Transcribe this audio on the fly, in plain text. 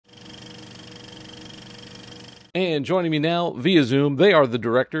And joining me now via Zoom, they are the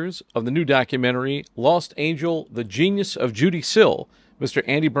directors of the new documentary, Lost Angel, The Genius of Judee Sill, Mr.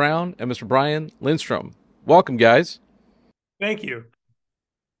 Andy Browne and Mr. Brian Lindstrom. Welcome, guys. Thank you.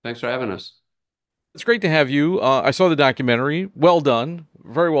 Thanks for having us. It's great to have you. I saw the documentary. Well done.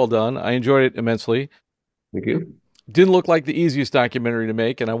 Very well done. I enjoyed it immensely. Thank you. Didn't look like the easiest documentary to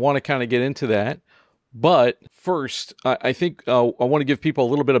make, and I want to kind of get into that. But first, I think I want to give people a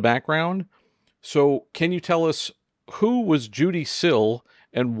little bit of background. So, can you tell us who was Judee Sill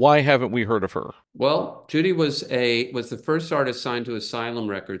and why haven't we heard of her? Well, Judee was the first artist signed to Asylum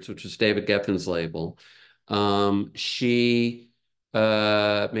Records, which was David Geffen's label. She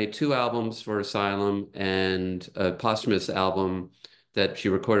made two albums for Asylum and a posthumous album that she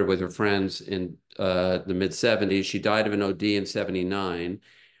recorded with her friends in the mid-70s. She died of an OD in 79.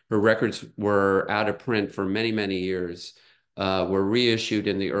 Her records were out of print for many, many years. Were reissued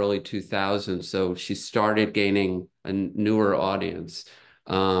in the early 2000s, so she started gaining a newer audience.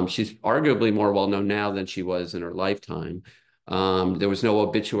 She's arguably more well-known now than she was in her lifetime. There was no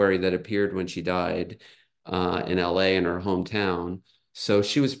obituary that appeared when she died in LA, in her hometown. So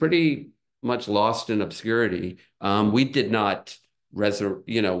she was pretty much lost in obscurity. We did not,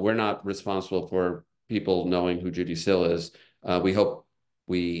 we're not responsible for people knowing who Judee Sill is. We hope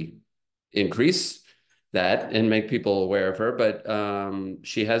we increase that and make people aware of her, but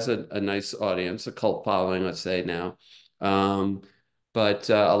she has a nice audience, a cult following, let's say now. But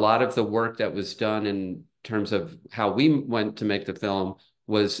a lot of the work that was done in terms of how we went to make the film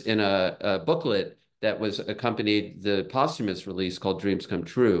was in a booklet that was accompanied the posthumous release called Dreams Come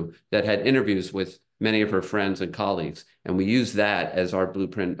True that had interviews with many of her friends and colleagues. And we used that as our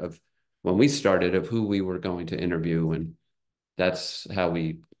blueprint of when we started of who we were going to interview. And that's how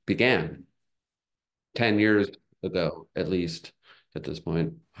we began 10 years ago, at least at this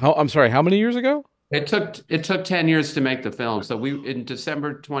point. I'm sorry, how many years ago? It took 10 years to make the film. So in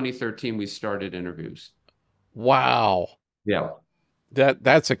December 2013 we started interviews. Wow. Yeah.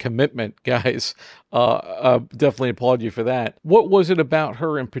 That's a commitment, guys. Definitely applaud you for that. What was it about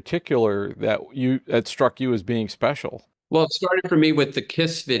her in particular that struck you as being special? Well, it started for me with the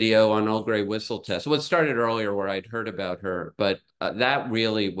Kiss video on Old Grey Whistle Test. Well, it started earlier where I'd heard about her, but that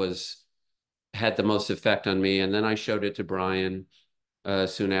really had the most effect on me. And then I showed it to Brian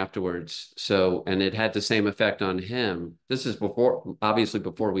soon afterwards. So, and it had the same effect on him. This is obviously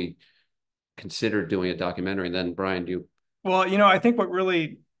before we considered doing a documentary. And then Brian, you. Well, I think what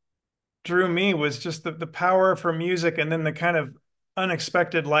really drew me was just the power of her music and then the kind of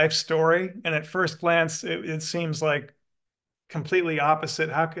unexpected life story. And at first glance, it seems like completely opposite.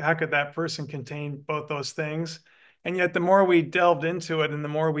 How could that person contain both those things? And yet, the more we delved into it and the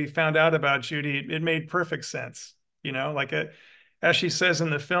more we found out about Judee, it made perfect sense. As she says in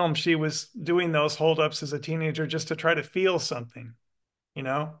the film, she was doing those holdups as a teenager just to try to feel something, you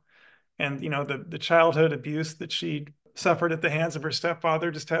know? And, the childhood abuse that she suffered at the hands of her stepfather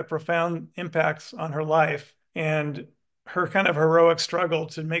just had profound impacts on her life. And her kind of heroic struggle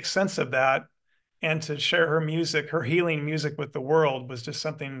to make sense of that and to share her music, her healing music with the world was just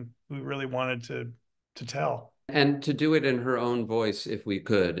something we really wanted to tell. And to do it in her own voice, if we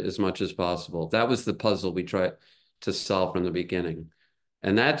could, as much as possible. That was the puzzle we tried to solve from the beginning.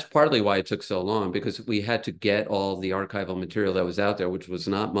 And that's partly why it took so long, because we had to get all the archival material that was out there, which was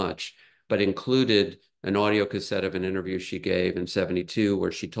not much, but included an audio cassette of an interview she gave in 72,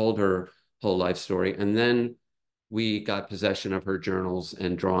 where she told her whole life story. And then we got possession of her journals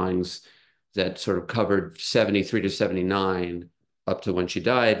and drawings that sort of covered 73 to 79 up to when she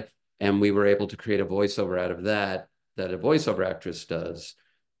died. And we were able to create a voiceover out of that a voiceover actress does.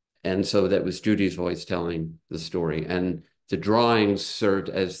 And so that was Judee's voice telling the story. And the drawings served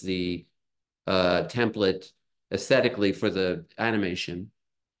as the template aesthetically for the animation.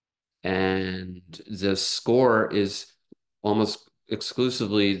 And the score is almost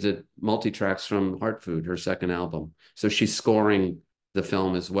exclusively the multi-tracks from Heart Food, her second album. So she's scoring the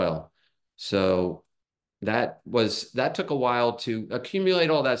film as well. So that took a while to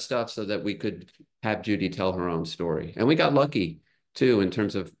accumulate all that stuff so that we could have Judee tell her own story. And we got lucky too in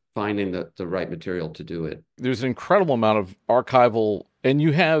terms of finding the right material to do it. There's an incredible amount of archival, and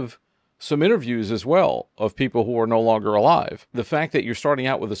you have some interviews as well of people who are no longer alive. The fact that you're starting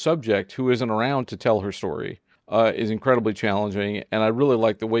out with a subject who isn't around to tell her story is incredibly challenging, and I really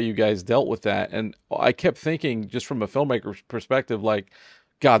like the way you guys dealt with that. And I kept thinking, just from a filmmaker's perspective, like,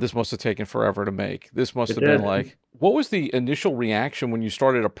 God, this must have taken forever to make. This must have been like, what was the initial reaction when you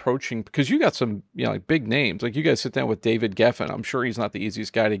started approaching, because you got some, like big names, like you guys sit down with David Geffen. I'm sure he's not the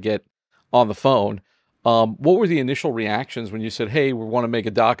easiest guy to get on the phone. What were the initial reactions when you said, hey, we want to make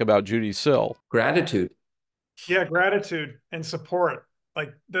a doc about Judee Sill? Gratitude. Yeah, gratitude and support.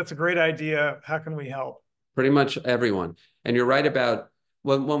 Like, that's a great idea. How can we help? Pretty much everyone. And you're right about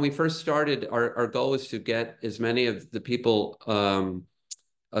when we first started, our goal was to get as many of the people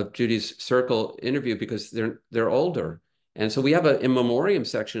of Judy's circle interviewed because they're older. And so we have an in memoriam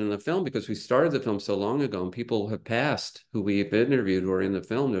section in the film because we started the film so long ago and people have passed who we've interviewed who are in the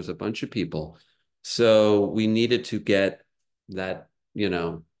film. There's a bunch of people. So we needed to get that,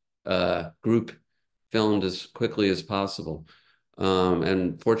 group filmed as quickly as possible.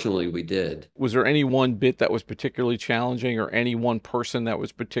 And fortunately we did. Was there any one bit that was particularly challenging, or any one person that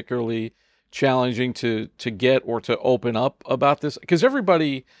was particularly challenging to get or to open up about this? Because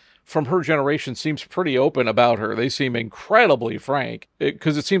everybody from her generation seems pretty open about her. They seem incredibly frank,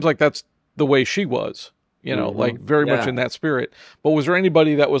 because it seems like that's the way she was, like very much Yeah. in that spirit. But was there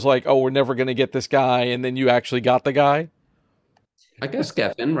anybody that was like, oh, we're never going to get this guy, and then you actually got the guy? I guess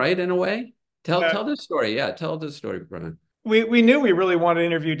Geffen, right? In a way. Tell Yeah, tell this story. Yeah, tell this story, Browne. we knew we really wanted to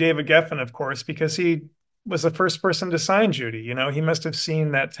interview David Geffen, of course, because he was the first person to sign Judy. He must have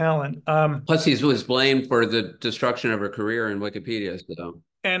seen that talent. Plus, he was blamed for the destruction of her career in Wikipedia. So,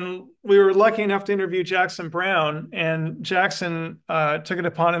 And we were lucky enough to interview Jackson Browne, and Jackson took it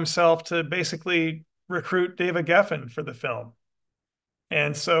upon himself to basically recruit David Geffen for the film.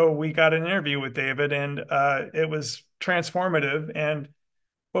 And so we got an interview with David, and it was transformative. And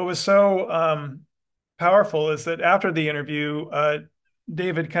what was so powerful is that after the interview,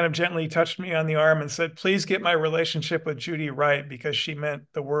 David kind of gently touched me on the arm and said, "Please get my relationship with Judy right, because she meant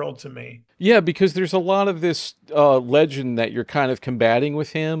the world to me." Yeah, because there's a lot of this legend that you're kind of combating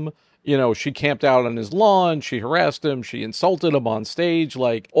with him. She camped out on his lawn, she harassed him, she insulted him on stage,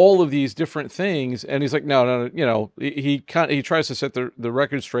 like all of these different things. And he's like, no, no, no. He tries to set the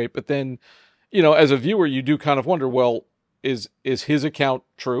record straight, but then, as a viewer, you do kind of wonder, well, is his account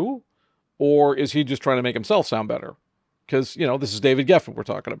true, or is he just trying to make himself sound better? Because this is David Geffen we're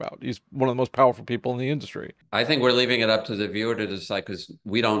talking about. He's one of the most powerful people in the industry. I think we're leaving it up to the viewer to decide because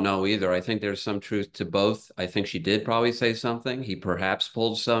we don't know either. I think there's some truth to both. I think she did probably say something. He perhaps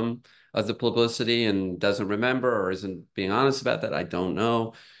pulled some of the publicity and doesn't remember or isn't being honest about that. I don't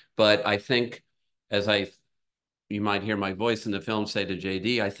know. But I think, as you might hear my voice in the film say to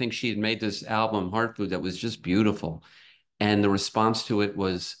JD, I think she had made this album, Heart Food, that was just beautiful. And the response to it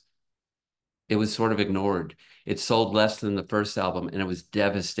was sort of ignored. It sold less than the first album, and it was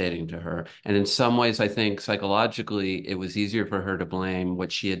devastating to her. And in some ways, I think psychologically, it was easier for her to blame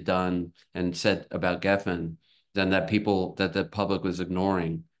what she had done and said about Geffen than that the public was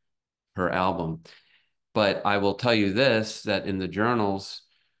ignoring her album. But I will tell you this, that in the journals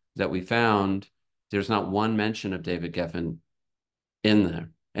that we found, there's not one mention of David Geffen in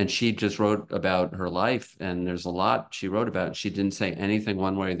there. And she just wrote about her life, and there's a lot she wrote about. She didn't say anything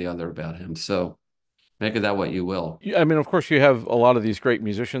one way or the other about him. So make of that what you will. Yeah, I mean, of course, you have a lot of these great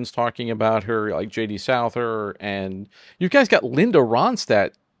musicians talking about her, like J.D. Souther, and you guys got Linda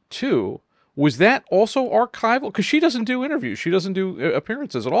Ronstadt too. Was that also archival? Because she doesn't do interviews, she doesn't do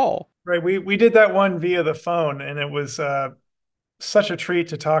appearances at all. Right. We did that one via the phone, and it was such a treat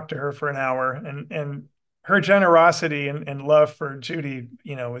to talk to her for an hour. And her generosity and love for Judy,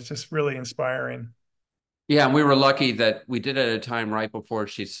 was just really inspiring. Yeah, and we were lucky that we did it at a time right before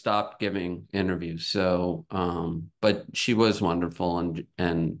she stopped giving interviews. So, but she was wonderful,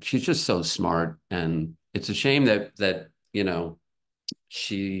 and she's just so smart. And it's a shame that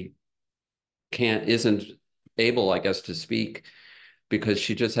she isn't able, I guess, to speak because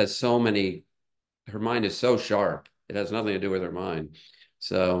she just has so many. Her mind is so sharp. It has nothing to do with her mind.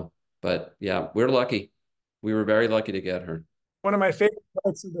 So, but yeah, we're lucky. We were very lucky to get her. One of my favorite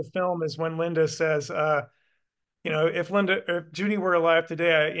parts of the film is when Linda says, if Judy were alive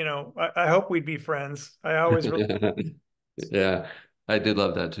today, I hope we'd be friends. I always really. Yeah, I did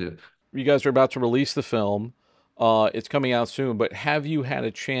love that too. You guys are about to release the film. It's coming out soon, but have you had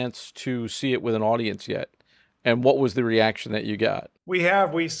a chance to see it with an audience yet? And what was the reaction that you got?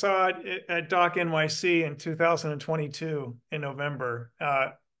 We saw it at Doc NYC in 2022 in November.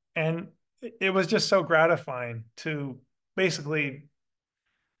 And it was just so gratifying to basically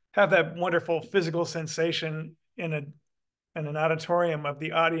have that wonderful physical sensation in an auditorium of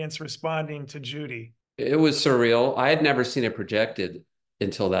the audience responding to Judy. It was surreal. I had never seen it projected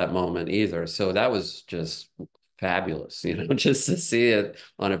until that moment either. So that was just fabulous, just to see it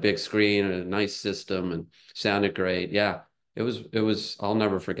on a big screen and a nice system and sounded great. Yeah, I'll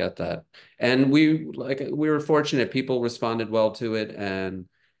never forget that. And we were fortunate. People responded well to it. And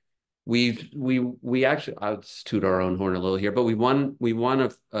we actually, I'll just toot our own horn a little here, but we won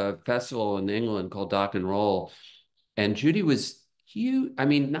a festival in England called Dock and Roll. And Judy was huge. I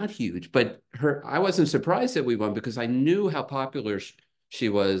mean, not huge, but I wasn't surprised that we won because I knew how popular she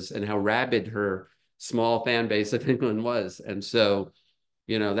was and how rabid her small fan base of England was. And so,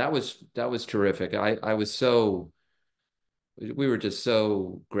 that was terrific. I was so, we were just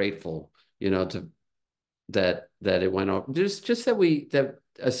so grateful, to that it went over. Just that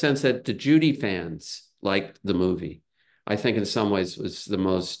a sense that the Judee fans liked the movie, I think in some ways was the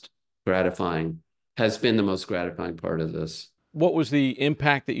most gratifying, has been the most gratifying part of this. What was the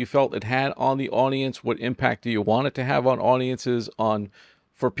impact that you felt it had on the audience? What impact do you want it to have on audiences,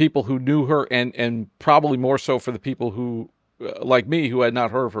 for people who knew her, and probably more so for the people who, like me, who had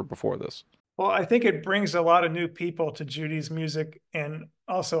not heard of her before this? Well, I think it brings a lot of new people to Judy's music and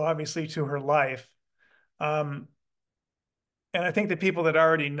also obviously to her life. Um, and I think the people that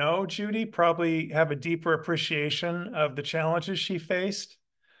already know Judee probably have a deeper appreciation of the challenges she faced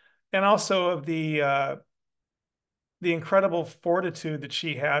and also of the incredible fortitude that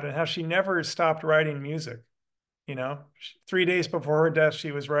she had and how she never stopped writing music. 3 days before her death,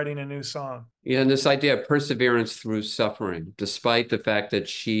 she was writing a new song. Yeah, and this idea of perseverance through suffering, despite the fact that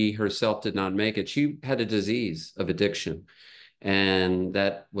she herself did not make it. She had a disease of addiction, and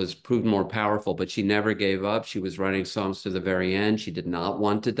that was proved more powerful, but she never gave up. She was writing songs to the very end. She did not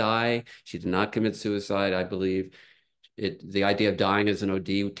want to die. She did not commit suicide, I believe. The idea of dying as an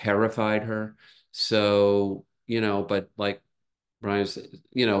OD terrified her. So, but like Brian said,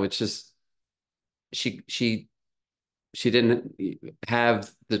 it's just she didn't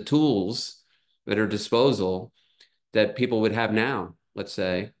have the tools at her disposal that people would have now, let's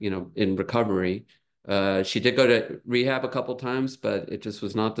say, in recovery. She did go to rehab a couple times, but it just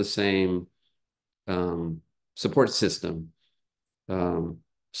was not the same support system,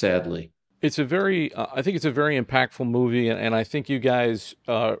 sadly. It's a very, I think it's a very impactful movie, and I think you guys,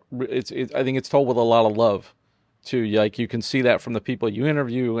 I think it's told with a lot of love, too. Like you can see that from the people you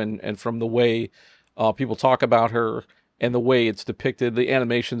interview, and from the way people talk about her, and the way it's depicted. The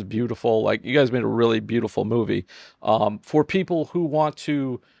animation's beautiful. Like you guys made a really beautiful movie. For people who want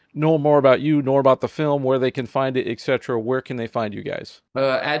to know more about you, know about the film, where they can find it, etc., where can they find you guys?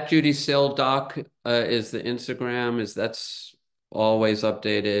 At Judee Sill Doc is the Instagram. That's always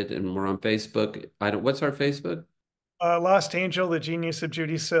updated, and we're on Facebook. What's our Facebook? Lost Angel, The Genius of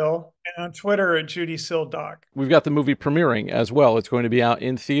Judee Sill, and on Twitter at Judee Sill Doc. We've got the movie premiering as well. It's going to be out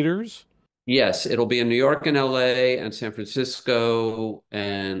in theaters. Yes, it'll be in New York and LA and San Francisco,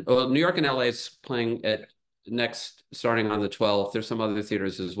 and New York and LA is playing at next starting on the 12th. There's some other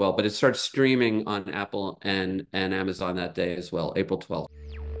theaters as well, but it starts streaming on Apple and Amazon that day as well, April 12th.